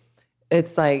externally,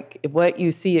 it's like what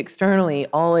you see externally,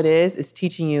 all it is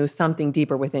teaching you something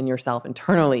deeper within yourself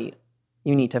internally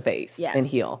you need to face and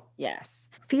heal. Yes.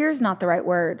 Fear is not the right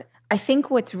word. I think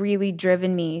what's really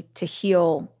driven me to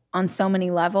heal on so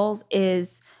many levels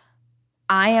is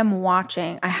I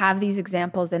have these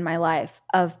examples in my life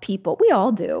of people, we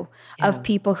all do, of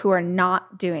people who are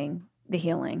not doing the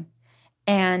healing.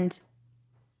 And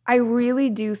I really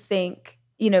do think,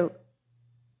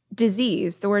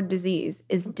 disease, the word disease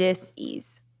is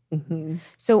dis-ease. Mm-hmm.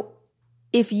 So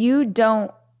if you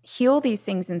don't heal these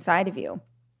things inside of you,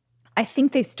 I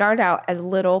think they start out as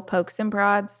little pokes and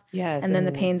prods. Yes. And then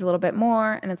the pain's a little bit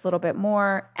more and it's a little bit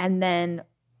more. And then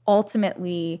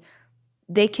ultimately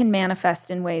they can manifest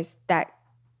in ways that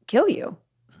kill you,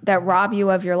 that rob you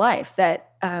of your life,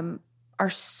 that are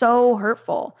so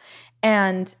hurtful.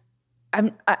 And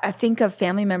I think of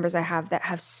family members I have that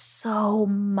have so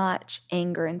much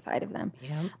anger inside of them.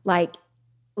 Yeah. Like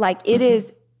it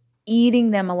is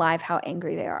eating them alive how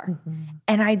angry they are. Mm-hmm.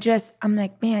 And I'm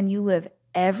like, man, you live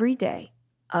every day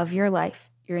of your life.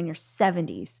 You're in your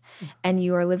 70s and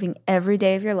you are living every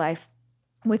day of your life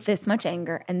with this much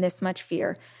anger and this much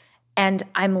fear. And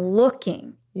I'm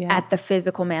looking at the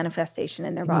physical manifestation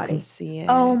in their body. You can see it.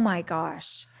 Oh my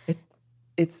gosh.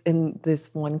 It's in this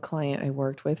one client I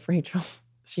worked with, Rachel.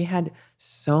 She had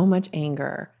so much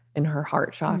anger in her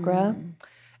heart chakra.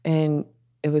 And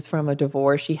it was from a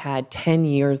divorce she had 10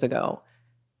 years ago.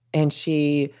 And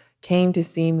she came to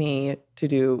see me to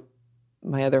do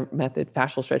my other method,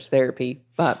 fascial stretch therapy.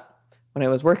 But when I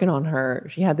was working on her,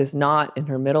 she had this knot in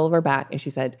her middle of her back. And she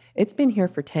said, it's been here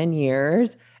for 10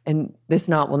 years and this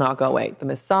knot will not go away. The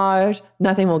massage,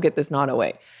 nothing will get this knot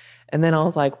away. And then I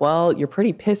was like, well, you're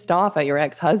pretty pissed off at your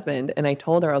ex-husband. And I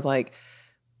told her, I was like,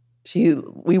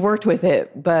 we worked with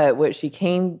it, but what she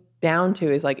came down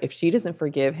to is like, if she doesn't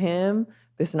forgive him,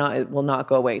 this knot will not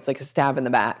go away. It's like a stab in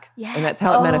the back. Yeah. And that's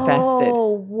how it manifested.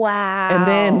 Oh, wow. And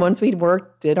then once we'd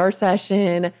did our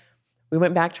session, we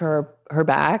went back to her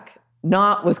back.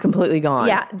 Knot was completely gone.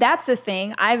 Yeah, that's the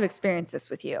thing. I've experienced this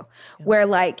with you, where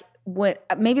like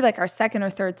maybe like our second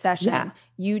or third session,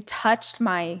 you touched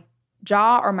my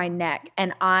jaw or my neck,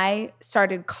 and I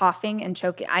started coughing and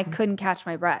choking. I couldn't catch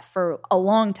my breath for a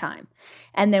long time.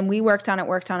 And then we worked on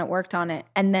it.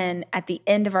 And then at the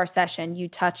end of our session, you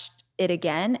touched it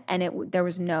again, and there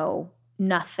was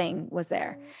nothing was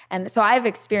there. And so I've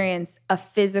experienced a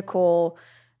physical,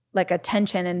 like a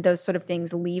tension and those sort of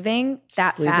things leaving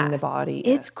that leaving fast. The body.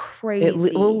 It's crazy. It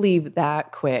will leave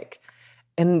that quick.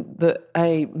 And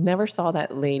I never saw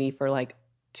that lady for like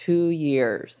 2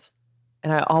 years.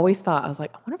 And I always thought, I was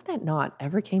like, I wonder if that knot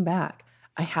ever came back.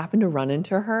 I happened to run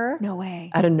into her. No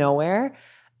way. Out of nowhere.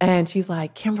 And she's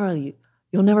like, Kimberly,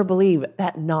 you'll never believe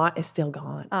that knot is still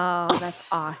gone. Oh, that's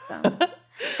awesome.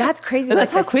 That's crazy. And Like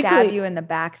that's how the quickly, stab you in the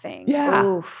back thing. Yeah.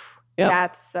 Oof. Yep.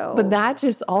 That's so. But that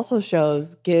just also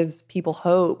gives people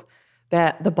hope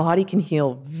that the body can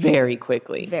heal very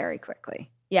quickly. Very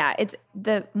quickly. Yeah. It's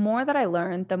the more that I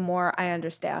learn, the more I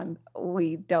understand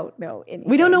we don't know anything.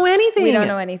 We don't know anything. We don't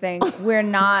know anything. We're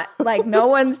not like, no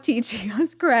one's teaching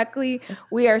us correctly.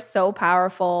 We are so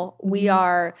powerful. We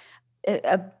are.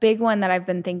 A big one that I've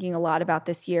been thinking a lot about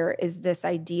this year is this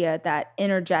idea that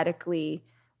energetically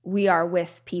we are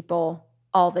with people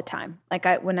all the time. Like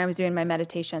when I was doing my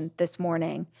meditation this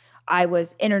morning, I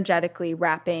was energetically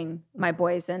wrapping my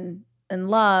boys in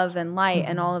love and light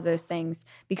and all of those things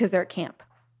because they're at camp.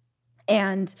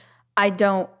 And I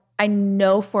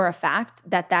know for a fact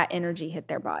that energy hit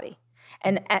their body.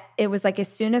 And it was like, as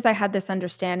soon as I had this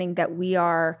understanding that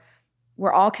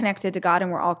we're all connected to God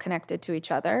and we're all connected to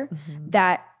each other,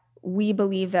 that we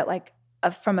believe that like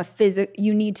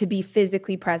you need to be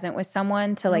physically present with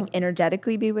someone to like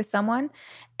energetically be with someone.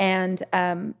 And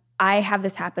I have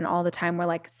this happen all the time where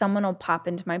like someone will pop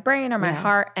into my brain or my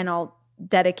heart, and I'll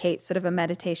dedicate sort of a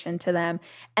meditation to them,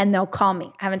 and they'll call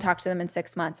me. I haven't talked to them in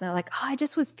 6 months, and they're like, oh, I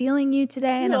just was feeling you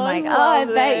today. And I'm like, oh, I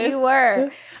bet you were.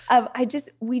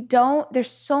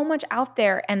 There's so much out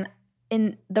there, and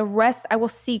in the rest, I will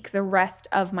seek the rest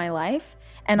of my life,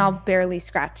 and I'll barely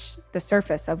scratch the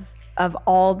surface of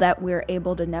all that we're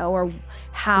able to know, or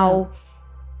how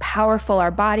powerful our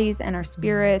bodies and our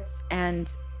spirits and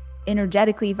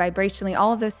energetically, vibrationally,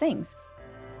 all of those things.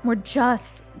 We're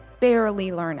just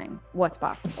barely learning what's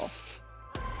possible.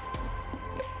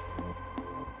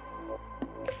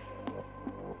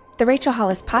 The Rachel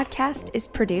Hollis podcast is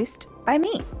produced by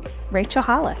me, Rachel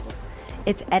Hollis.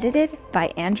 It's edited by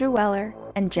Andrew Weller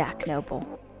and Jack Noble.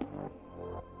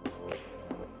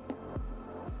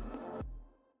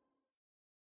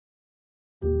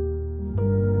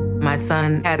 My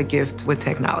son had a gift with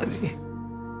technology.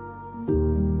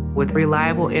 With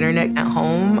reliable internet at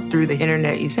home through the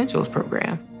Internet Essentials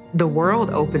program, the world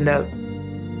opened up.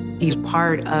 He's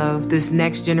part of this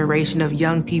next generation of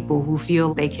young people who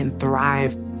feel they can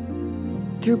thrive.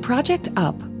 Through Project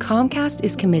UP, Comcast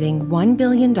is committing $1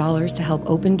 billion to help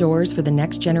open doors for the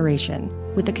next generation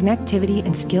with the connectivity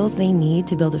and skills they need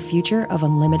to build a future of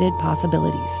unlimited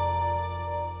possibilities.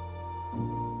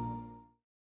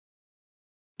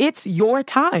 It's your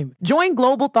time. Join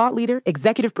global thought leader,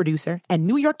 executive producer, and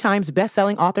New York Times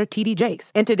bestselling author T.D.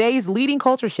 Jakes and today's leading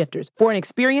culture shifters for an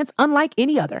experience unlike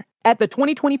any other. At the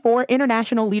 2024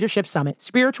 International Leadership Summit,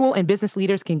 spiritual and business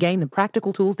leaders can gain the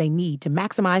practical tools they need to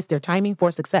maximize their timing for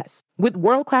success. With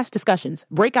world-class discussions,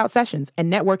 breakout sessions,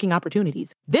 and networking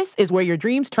opportunities, this is where your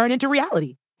dreams turn into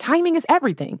reality. Timing is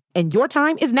everything, and your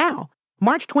time is now.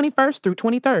 March 21st through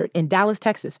 23rd in Dallas,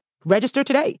 Texas. Register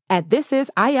today at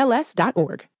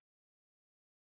thisisils.org.